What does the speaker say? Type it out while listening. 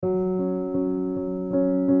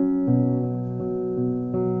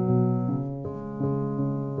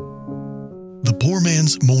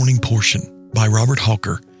John's Morning Portion by Robert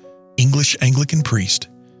Hawker, English Anglican priest,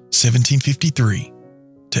 1753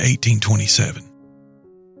 to 1827.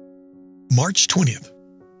 March 20th.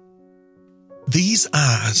 These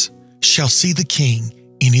eyes shall see the King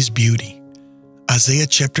in his beauty. Isaiah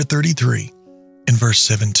chapter 33 and verse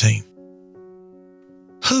 17.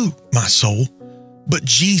 Who, my soul, but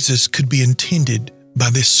Jesus could be intended by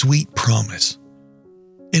this sweet promise?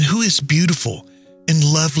 And who is beautiful and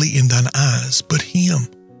lovely in thine eyes but him?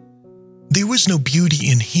 There was no beauty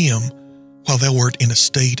in him while thou wert in a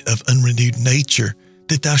state of unrenewed nature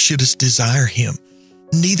that thou shouldest desire him.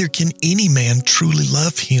 Neither can any man truly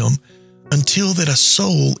love him until that a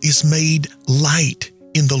soul is made light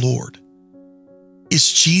in the Lord.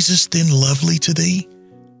 Is Jesus then lovely to thee?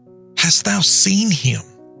 Hast thou seen him?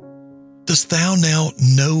 Dost thou now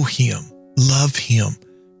know him, love him,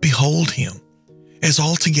 behold him, as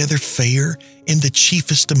altogether fair and the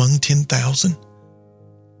chiefest among 10,000?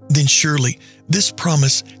 Then surely this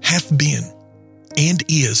promise hath been and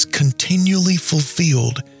is continually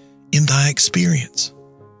fulfilled in thy experience.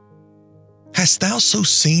 Hast thou so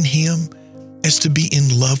seen him as to be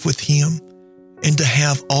in love with him, and to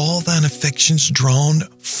have all thine affections drawn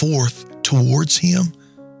forth towards him?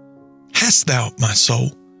 Hast thou, my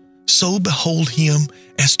soul, so behold him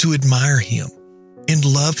as to admire him, and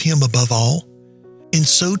love him above all, and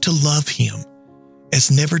so to love him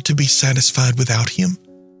as never to be satisfied without him?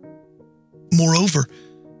 Moreover,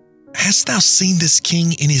 hast thou seen this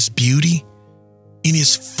King in his beauty, in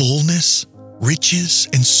his fullness, riches,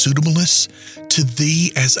 and suitableness to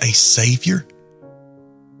thee as a Savior?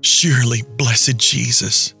 Surely, blessed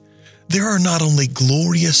Jesus, there are not only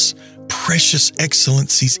glorious, precious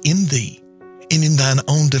excellencies in thee and in thine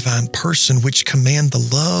own divine person which command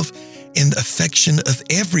the love and affection of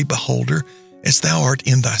every beholder as thou art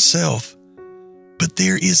in thyself, but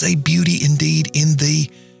there is a beauty indeed in thee,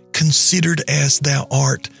 considered as thou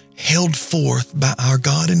art, held forth by our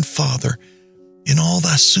God and Father in all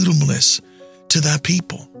thy suitableness to thy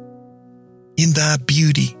people. In thy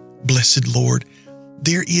beauty, blessed Lord,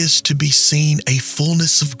 there is to be seen a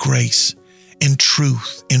fullness of grace and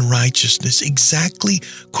truth and righteousness, exactly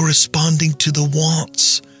corresponding to the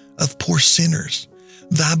wants of poor sinners,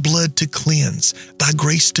 thy blood to cleanse, thy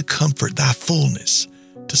grace to comfort, thy fullness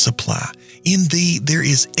to supply. In thee there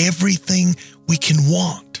is everything we can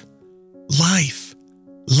want: life,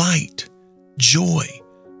 light, joy,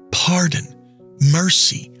 pardon,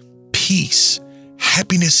 mercy, peace,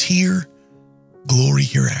 happiness here, glory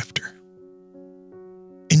hereafter.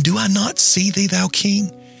 And do I not see thee, thou King,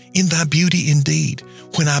 in thy beauty indeed,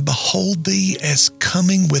 when I behold thee as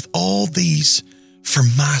coming with all these for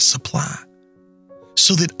my supply?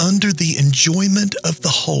 So that under the enjoyment of the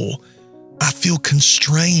whole, I feel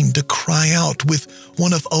constrained to cry out with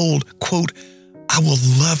one of old, quote, I will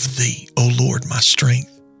love thee, O Lord, my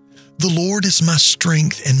strength. The Lord is my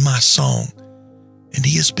strength and my song, and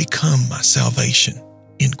he has become my salvation,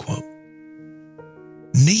 end quote.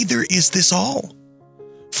 Neither is this all.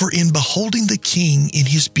 For in beholding the King in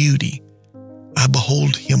his beauty, I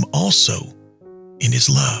behold him also in his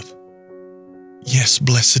love. Yes,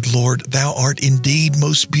 blessed Lord, thou art indeed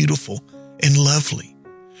most beautiful and lovely,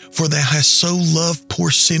 for thou hast so loved poor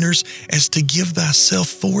sinners as to give thyself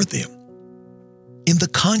for them. In the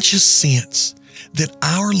conscious sense that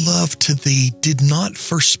our love to thee did not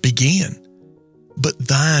first begin, but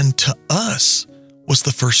thine to us was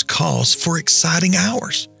the first cause for exciting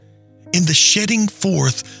ours. In the shedding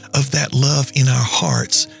forth of that love in our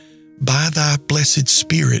hearts by thy blessed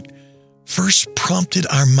Spirit, first prompted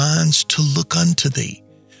our minds to look unto thee,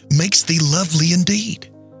 makes thee lovely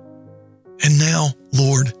indeed. And now,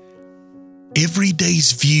 Lord, every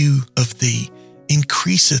day's view of thee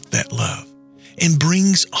increaseth that love, and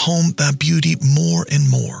brings home thy beauty more and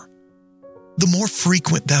more. The more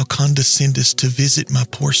frequent thou condescendest to visit my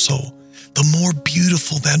poor soul, the more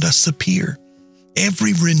beautiful thou dost appear.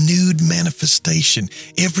 Every renewed manifestation,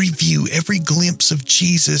 every view, every glimpse of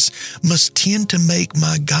Jesus must tend to make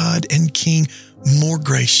my God and King more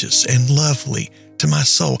gracious and lovely to my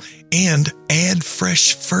soul, and add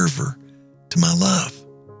fresh fervor to my love.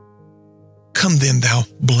 Come then, thou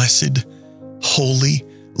blessed, holy,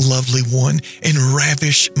 lovely one, and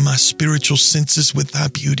ravish my spiritual senses with thy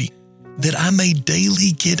beauty, that I may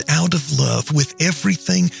daily get out of love with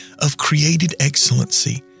everything of created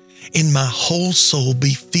excellency, and my whole soul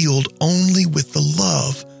be filled only with the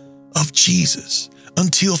love of Jesus,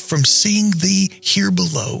 until from seeing thee here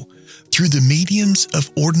below, through the mediums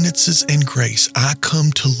of ordinances and grace, I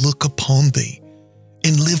come to look upon thee,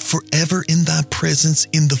 and live forever in thy presence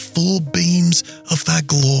in the full beams of thy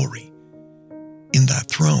glory, in thy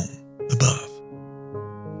throne above.